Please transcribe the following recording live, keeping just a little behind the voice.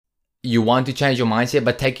you want to change your mindset,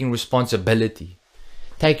 but taking responsibility.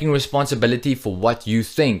 Taking responsibility for what you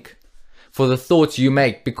think, for the thoughts you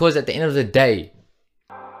make, because at the end of the day,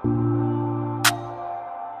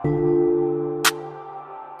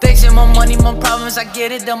 they say more money, more problems, I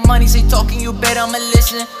get it. The money say talking, you better I'ma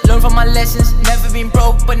listen. Learn from my lessons, never been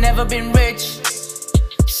broke, but never been rich.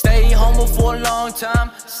 Stay humble for a long time,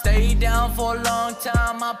 stay down for a long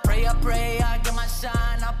time. I pray, I get my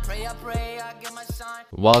sign. I pray, I get my sign.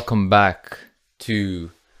 welcome back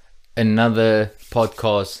to another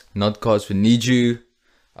podcast, Notcast with Niju,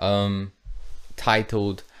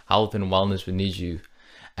 titled Health and Wellness with Niju.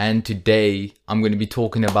 And today I'm going to be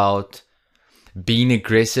talking about being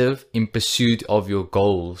aggressive in pursuit of your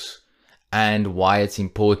goals and why it's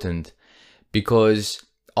important. Because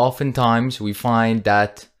oftentimes we find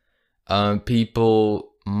that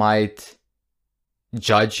people might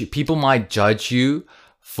judge you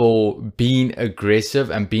for being aggressive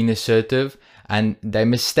and being assertive, and they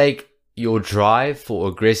mistake your drive for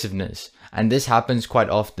aggressiveness. And this happens quite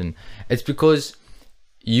often. It's because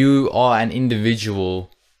you are an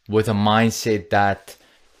individual with a mindset that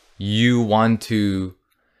you want to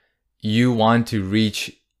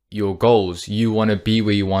reach your goals. You want to be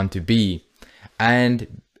where you want to be.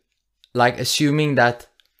 And like assuming that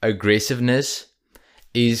aggressiveness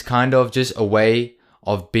is kind of just a way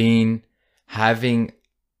of being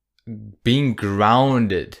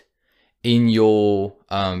grounded in your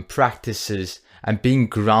practices and being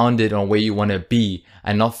grounded on where you want to be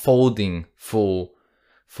and not folding for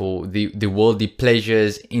the worldly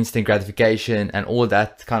pleasures, instant gratification, and all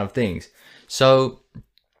that kind of things. So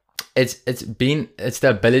it's the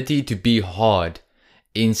ability to be hard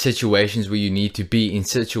in situations where you need to be, in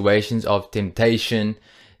situations of temptation,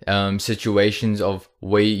 situations of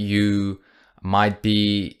where you might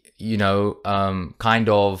be, kind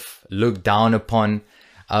of looked down upon.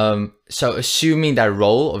 So assuming that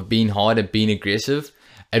role of being hard and being aggressive,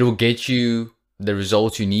 it will get you the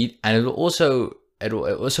results you need, and it also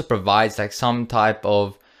provides like some type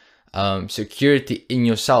of security in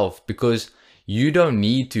yourself, because you don't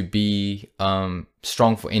need to be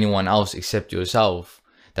strong for anyone else except yourself.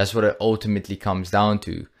 That's what it ultimately comes down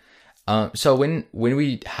to. So when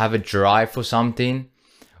we have a drive for something,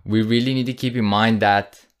 we really need to keep in mind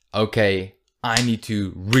that, okay, I need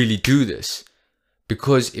to really do this,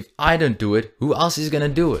 because if I don't do it, who else is gonna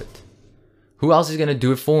do it? Who else is gonna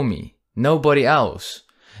do it for me? Nobody else.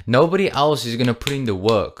 Nobody else is gonna put in the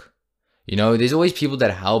work. There's always people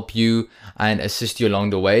that help you and assist you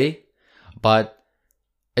along the way, but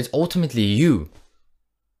it's ultimately you.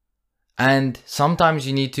 And sometimes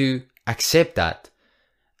you need to accept that.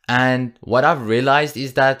 And what I've realized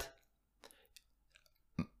is that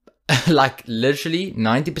like literally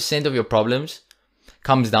 90% of your problems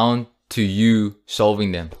comes down to you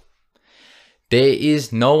solving them. There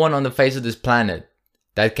is no one on the face of this planet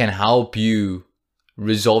that can help you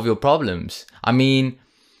resolve your problems. I mean,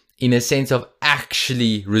 in a sense of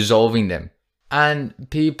actually resolving them. And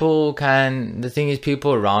people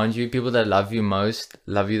around you, people that love you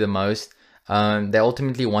the most, they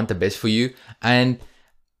ultimately want the best for you. And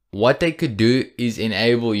what they could do is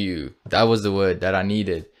enable you. That was the word that I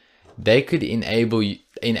needed. They could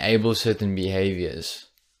enable certain behaviors.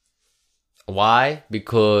 Why?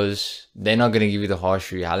 Because they're not going to give you the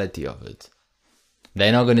harsh reality of it.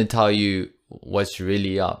 They're not going to tell you what's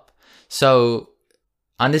really up. So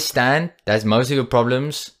understand that most of your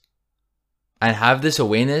problems, and have this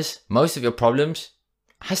awareness, most of your problems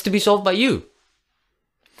has to be solved by you.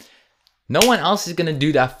 No one else is going to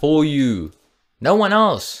do that for you. No one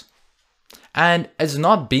else. And it's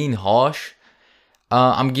not being harsh.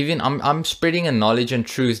 I'm spreading a knowledge and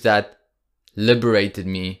truth that liberated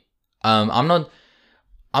me. I'm not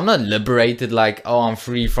liberated like, oh, I'm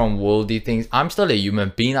free from worldly things. I'm still a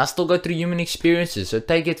human being. I still go through human experiences. So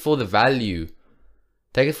take it for the value.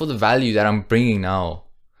 Take it for the value that I'm bringing now.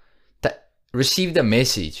 Receive the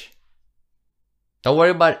message. Don't worry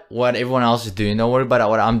about what everyone else is doing. Don't worry about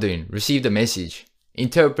what I'm doing. Receive the message.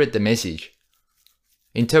 Interpret the message.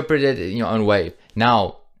 Interpret it in your own way.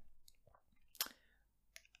 Now,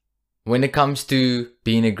 when it comes to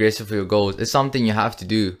being aggressive for your goals, it's something you have to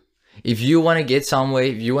do. If you want to get somewhere,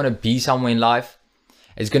 if you want to be somewhere in life,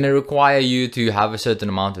 it's going to require you to have a certain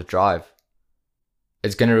amount of drive.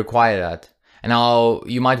 It's going to require that. And now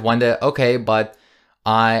you might wonder, okay, but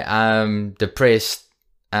I am depressed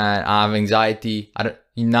and I have anxiety.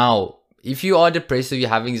 Now, if you are depressed or you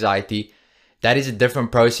have anxiety, that is a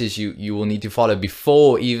different process you will need to follow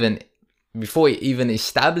before even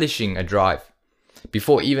establishing a drive,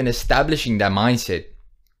 before even establishing that mindset.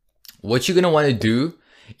 What you're going to want to do,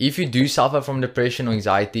 if you do suffer from depression or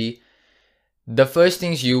anxiety, the first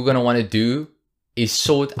things you're going to want to do is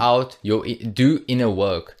sort out do inner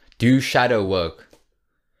work, do shadow work.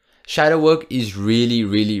 Shadow work is really,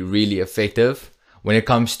 really, really effective when it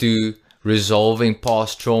comes to resolving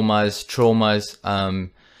past traumas,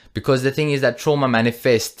 because the thing is that trauma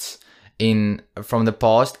manifests from the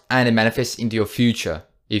past, and it manifests into your future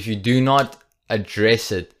if you do not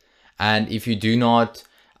address it and if you do not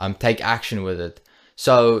take action with it.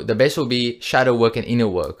 So the best will be shadow work and inner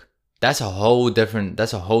work. That's a whole different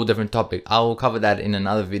topic. I will cover that in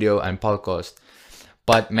another video and podcast.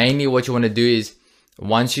 But mainly what you want to do is,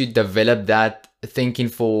 once you develop that thinking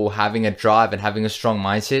for having a drive and having a strong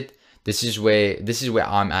mindset, this is where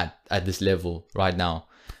I'm at this level right now.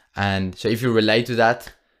 And so if you relate to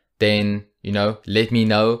that, then, you know, let me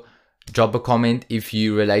know. Drop a comment if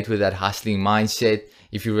you relate with that hustling mindset,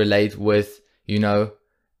 if you relate with, you know,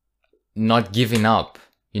 not giving up.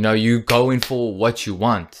 You know, you going for what you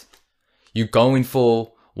want. You going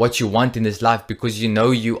for what you want in this life because you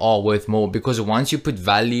know you are worth more. Because once you put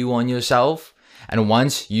value on yourself, and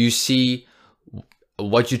once you see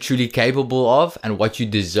what you're truly capable of and what you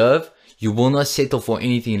deserve, you will not settle for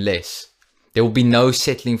anything less. There will be no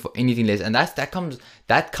settling for anything less. And that comes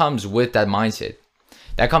with that mindset.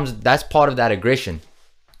 That's part of that aggression.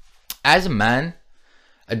 As a man,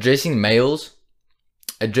 addressing males,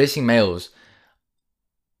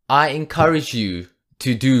 I encourage you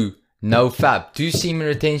to do no fap, do semen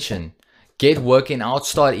retention, get working out,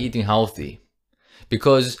 start eating healthy.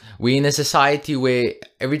 Because we're in a society where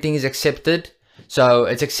everything is accepted. So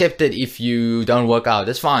it's accepted if you don't work out.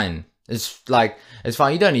 That's fine. It's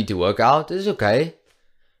fine. You don't need to work out. It's okay.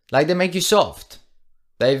 Like, they make you soft.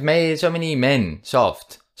 They've made so many men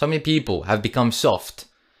soft. So many people have become soft.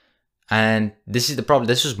 And this is the problem.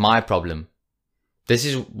 This was my problem.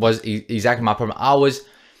 Was exactly my problem.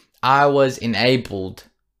 I was enabled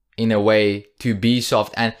in a way to be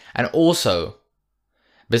soft. And also,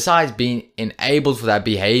 besides being enabled for that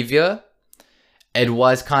behavior, it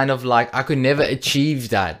was kind of like I could never achieve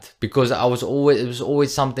that because it was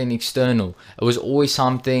always something external. It was always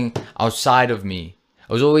something outside of me.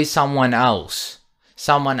 It was always someone else.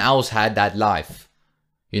 Someone else had that life.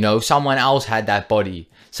 You know, someone else had that body.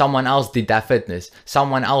 Someone else did that fitness.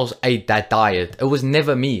 Someone else ate that diet. It was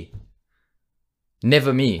never me.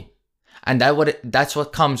 Never me. And that's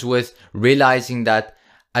what comes with realizing that,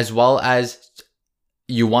 as well as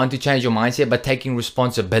you want to change your mindset, but taking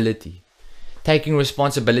responsibility. Taking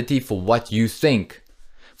responsibility for what you think,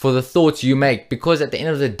 for the thoughts you make. Because at the end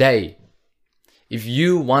of the day, if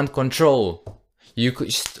you want control,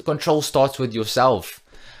 control starts with yourself.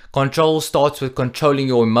 Control starts with controlling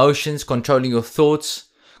your emotions, controlling your thoughts,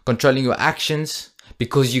 controlling your actions,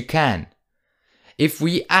 because you can. If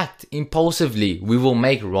we act impulsively, we will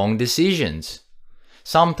make wrong decisions.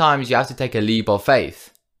 Sometimes you have to take a leap of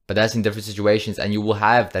faith, but that's in different situations and you will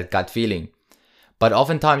have that gut feeling. But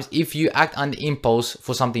oftentimes, if you act under impulse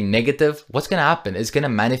for something negative, what's going to happen? It's going to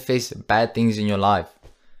manifest bad things in your life.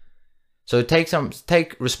 So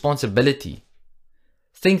take responsibility.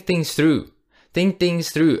 Think things through.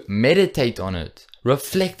 Meditate on it.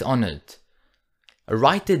 Reflect on it.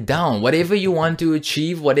 Write it down. Whatever you want to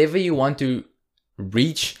achieve, whatever you want to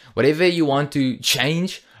reach, whatever you want to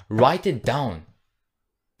change, write it down.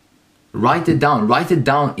 Write it down. Write it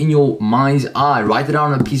down in your mind's eye. Write it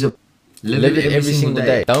down on a piece of... Live it every single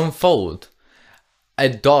day. Don't fold.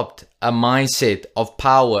 Adopt a mindset of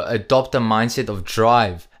power. Adopt a mindset of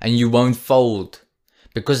drive, and you won't fold.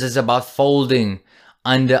 Because it's about folding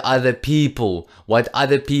under other people. What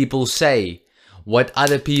other people say. What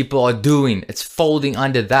other people are doing. It's folding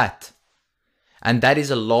under that. And that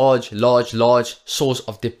is a large source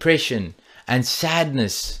of depression and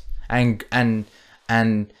sadness and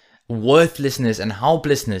worthlessness and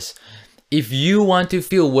helplessness. If you want to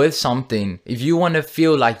feel worth something, if you want to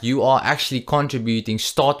feel like you are actually contributing,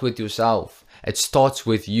 start with yourself. It starts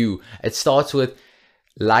with you. It starts with,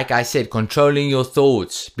 like I said, controlling your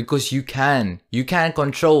thoughts, because you can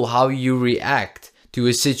control how you react to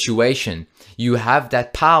a situation. You have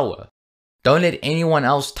that power. Don't let anyone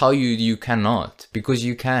else tell you you cannot, because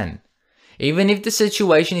you can. Even if the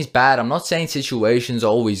situation is bad, I'm not saying situations are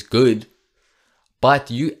always good, but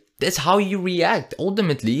that's how you react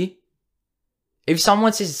ultimately. If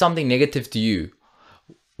someone says something negative to you,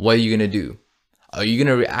 what are you going to do? Are you going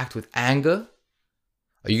to react with anger?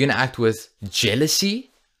 Are you going to act with jealousy?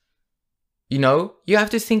 You know, you have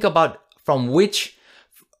to think about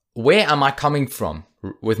where am I coming from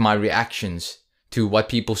with my reactions to what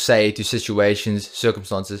people say, to situations,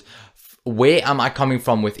 circumstances. Where am I coming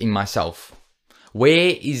from within myself?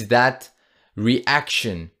 Where is that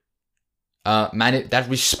reaction that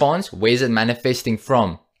response, where is it manifesting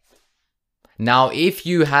from? Now, if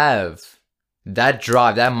you have that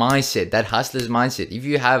drive, that mindset, that hustler's mindset, if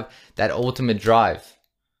you have that ultimate drive,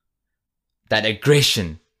 that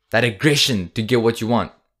aggression to get what you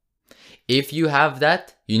want, if you have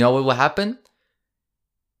that, you know what will happen?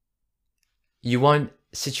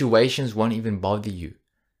 Situations won't even bother you.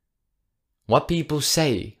 What people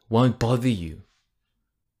say won't bother you.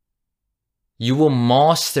 You will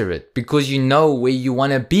master it because you know where you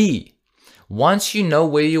want to be. Once you know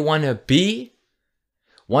where you want to be,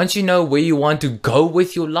 once you know where you want to go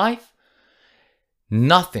with your life,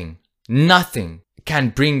 nothing can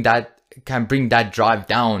bring that drive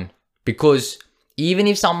down. Because even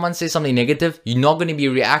if someone says something negative, you're not going to be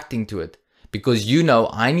reacting to it, because you know,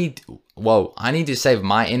 I need to save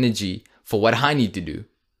my energy for what I need to do.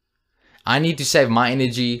 I need to save my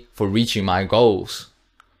energy for reaching my goals.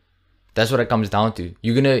 That's what it comes down to.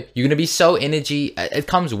 You're gonna be so energy. It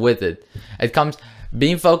comes with it. It comes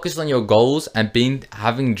being focused on your goals and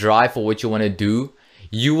having drive for what you want to do.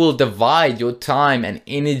 You will divide your time and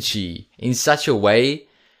energy in such a way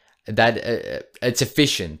that it's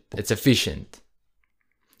efficient.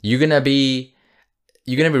 You're gonna be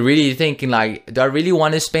really thinking like, do I really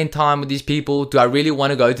want to spend time with these people? Do I really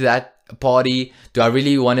want to go to that party? Do I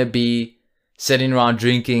really want to be sitting around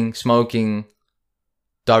drinking, smoking?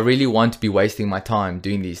 Do I really want to be wasting my time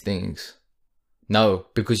doing these things? No,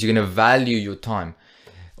 because you're going to value your time.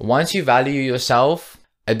 Once you value yourself,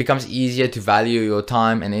 it becomes easier to value your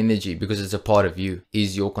time and energy, because it's a part of you.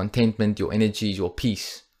 Is your contentment, your energy, your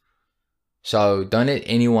peace. So don't let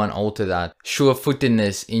anyone alter that.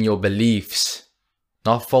 Sure-footedness in your beliefs,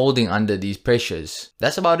 not folding under these pressures.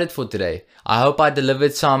 That's about it for today. I hope I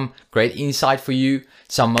delivered some great insight for you,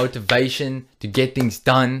 some motivation to get things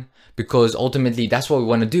done, because ultimately that's what we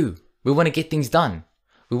want to do. We want to get things done.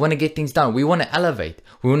 We want to elevate.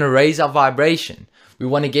 We want to raise our vibration. We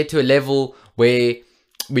want to get to a level where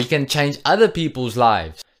we can change other people's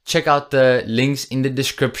lives. Check out the links in the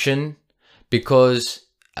description, because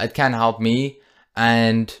it can help me,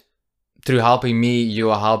 and through helping me, you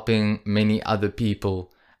are helping many other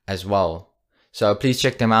people as well. So please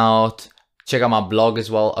check them out. Check out my blog as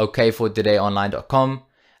well, okfortodayonline.com.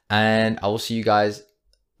 And I will see you guys.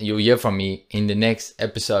 You'll hear from me in the next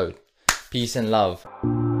episode. Peace and love.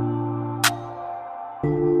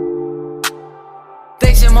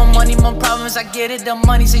 They say more money, more problems, I get it. The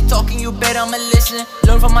money say talking, you better I'ma listen.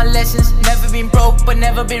 Learn from my lessons. Never been broke, but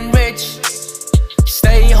never been rich.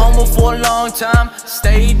 Stay humble for a long time,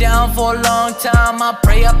 stay down for a long time. I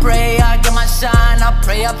pray, I get my shine. I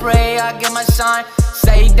pray, I get my shine.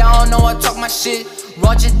 Stay down, know I talk my shit.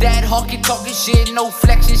 Roger that, hockey talking shit. No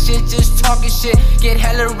flexing shit, just talking shit. Get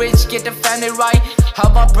hella rich, get the family right.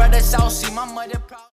 Help my brothers out, see my mother proud.